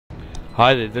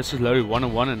Hi there, this is Larry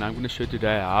 101 and I'm going to show you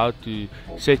today how to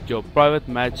set your private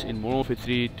match in Modern Warfare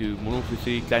 3 to Modern Warfare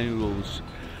 3 Clanie rules.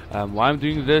 Why I'm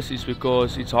doing this is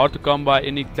because it's hard to come by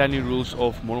any Clanie rules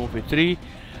of Modern Warfare 3,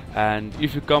 and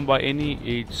if you come by any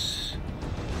it's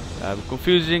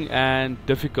confusing and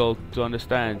difficult to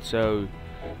understand. So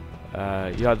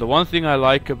yeah, the one thing I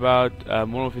like about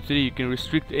Modern Warfare 3, you can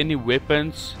restrict any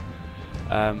weapons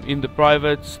in the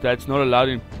privates that's not allowed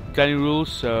in Clanie rules.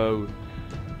 So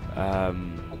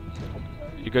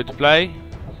you go to play,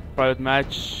 private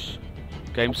match,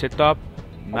 game setup,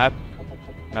 map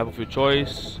of your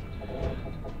choice.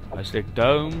 I select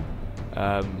dome,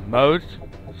 mode,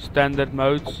 standard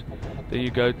modes. Then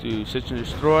you go to search and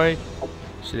destroy,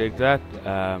 select that.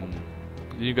 Then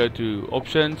you go to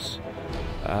options.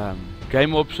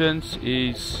 Game options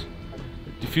is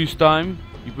diffuse time.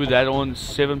 You put that on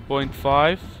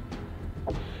 7.5.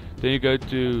 Then you go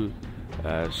to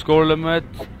score limit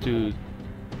to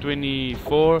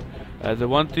 24. The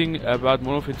one thing about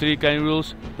Modern Warfare 3 game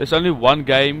rules, there's only one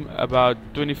game about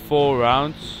 24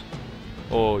 rounds,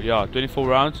 or yeah, 24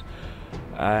 rounds,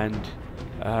 and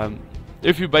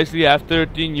if you basically have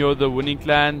 13, you're the winning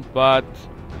clan. But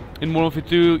in Modern Warfare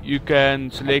 2 you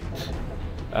can select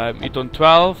it on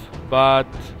 12, but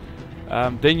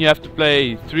then you have to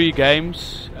play 3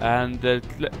 games, and the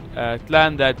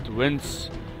clan that wins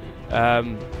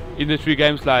in the 3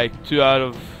 games, like 2 out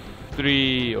of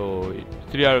 3 or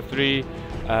 3 out of 3,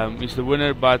 is the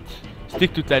winner. But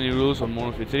stick to Clanie rules on Modern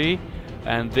Warfare 3,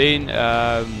 and then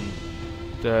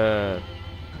the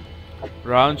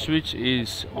round switch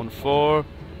is on 4,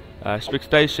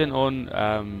 expectation on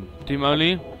team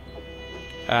only,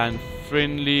 and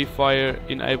friendly fire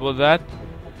enable that.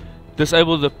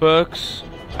 Disable the perks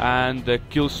and the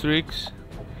kill streaks.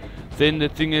 Then the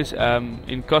thing is,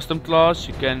 in custom class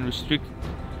you can restrict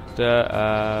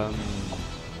the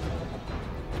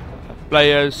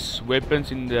players'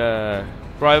 weapons in the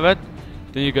private.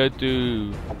 Then you go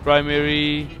to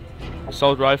primary,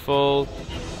 assault rifle.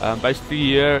 Basically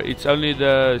here it's only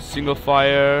the single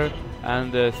fire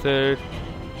and the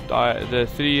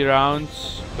 3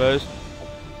 rounds burst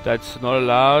that's not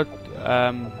allowed.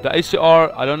 The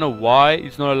ACR, I don't know why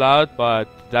it's not allowed, but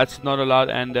that's not allowed,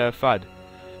 and the FUD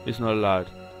is not allowed.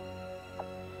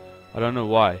 I don't know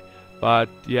why, but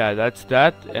yeah, that's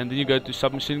that. And then you go to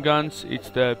submachine guns. It's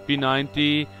the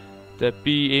P90, the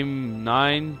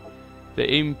PM9, the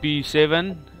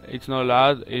MP7. It's not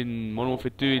allowed in Modern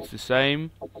Warfare 2. It's the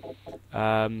same.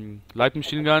 Light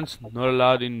machine guns not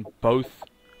allowed in both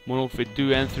Modern Warfare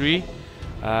 2 and 3.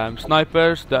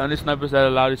 Snipers, the only snipers that are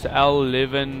allowed is the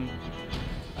L11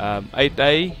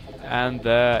 8A and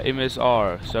the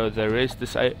MSR. So the rest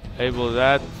disable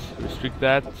that, restrict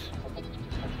that.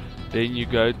 Then you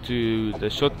go to the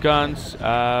shotguns.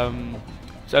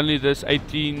 It's only this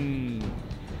 87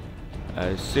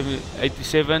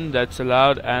 that's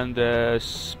allowed, and the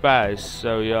SPAS.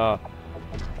 So yeah,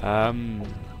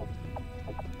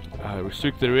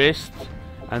 restrict the rest.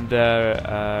 And the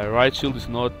riot shield is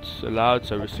not allowed,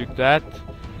 so restrict that.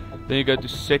 Then you go to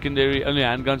secondary, only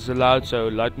handguns allowed, so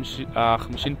light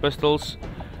machine pistols,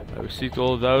 restrict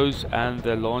all those, and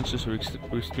the launchers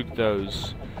restrict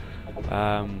those.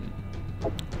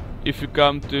 If you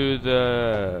come to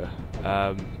the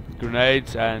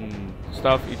grenades and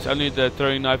stuff, it's only the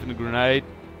throwing knife and the grenade,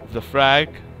 the frag.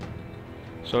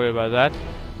 Sorry about that.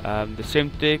 The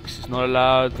Semtex is not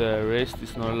allowed, the rest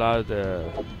is not allowed, the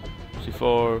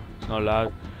C4 is not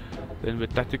allowed. Then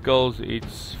with tacticals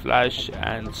it's flash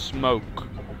and smoke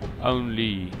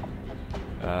only.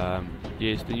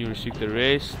 Yes, then you restrict the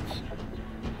rest.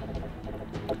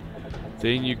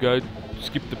 Then you go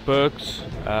skip the perks.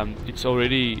 It's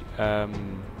already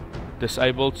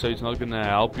disabled, so it's not gonna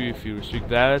help you if you restrict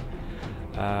that.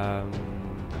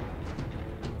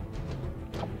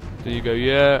 Then you go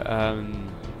here,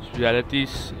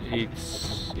 specialities,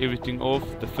 it's everything off.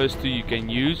 The first 2 you can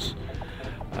use,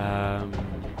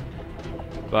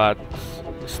 but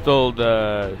still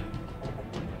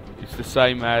it's the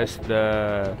same as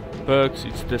the perks.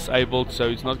 It's disabled, so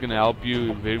it's not gonna help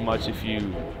you very much if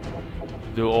you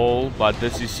do all. But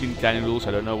this is in Clanie rules,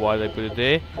 I don't know why they put it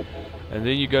there. And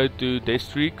then you go to death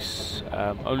streaks.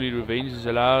 Only revenge is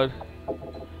allowed,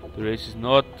 the rest is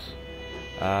not.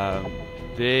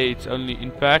 There it's only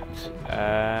impact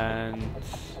and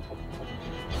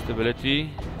stability,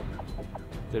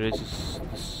 the rest is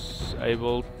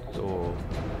disabled, or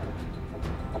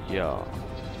yeah,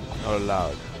 not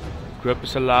allowed. Grip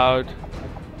is allowed,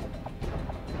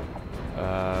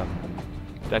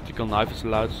 tactical knife is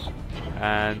allowed,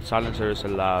 and silencer is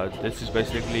allowed. This is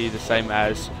basically the same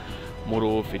as Modern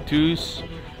Warfare 2's.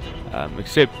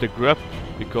 except the grip,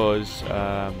 because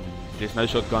there's no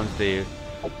shotguns there.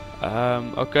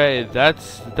 Okay,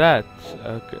 that's that.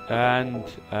 Okay, and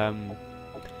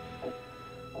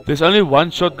there's only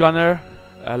one shotgunner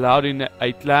allowed in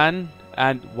a clan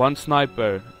and one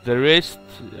sniper. The rest,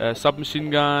 submachine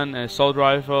gun, assault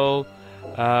rifle,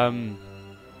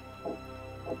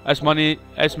 as many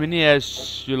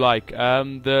as you like.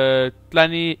 The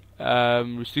Clanie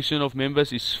restriction of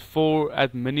members is 4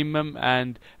 at minimum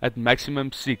and at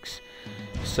maximum 6.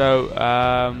 So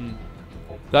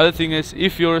the other thing is,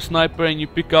 if you're a sniper and you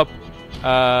pick up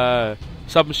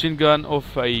submachine gun of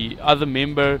a other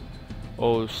member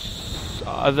or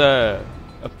other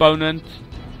opponent,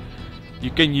 you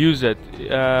can use it.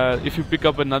 If you pick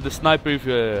up another sniper, if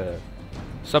you're a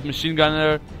submachine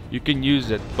gunner, you can use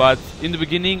it. But in the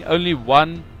beginning, only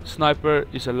one sniper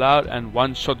is allowed and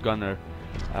one shotgunner.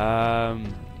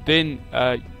 Then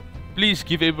please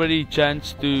give everybody a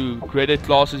chance to create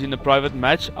classes in a private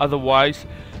match. Otherwise,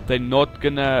 they're not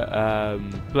gonna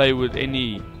play with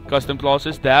any custom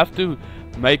classes. They have to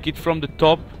make it from the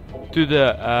top to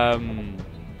the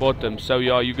bottom. So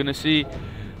yeah, you're gonna see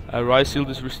riot shield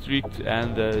is restrict,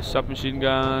 and the submachine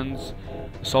guns,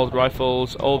 assault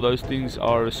rifles, all those things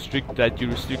are restrict, that you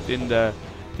restrict in the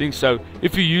thing. So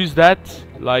if you use that,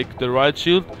 like the riot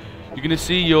shield, you're gonna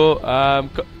see your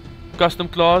custom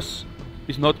class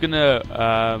is not gonna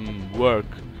work.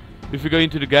 If you go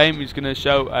into the game, it's gonna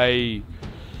show a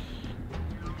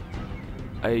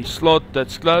slot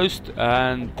that's closed,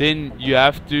 and then you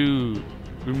have to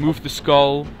remove the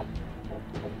skull,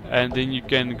 and then you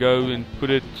can go and put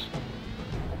it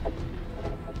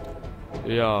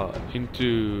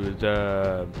into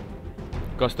the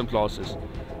custom classes,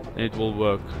 and it will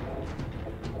work.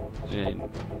 And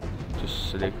just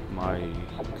select my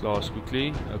class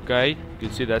quickly. Okay, you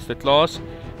can see that's the class.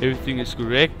 Everything is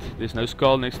correct, there's no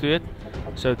skull next to it.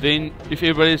 So then if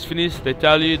everybody is finished, they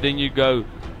tell you, then you go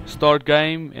start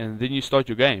game, and then you start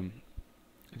your game.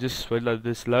 Just wait, let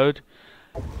this load.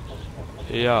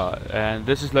 Yeah, and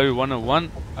this is Lobby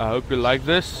 101. I hope you like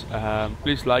this.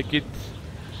 Please like it,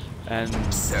 and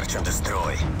search and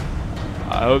destroy.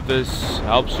 I hope this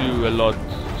helps you a lot.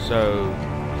 So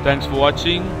thanks for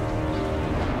watching,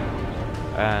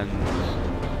 and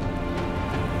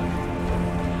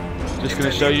just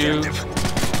gonna show you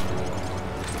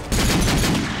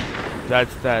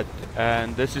that's that,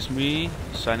 and this is me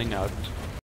signing out.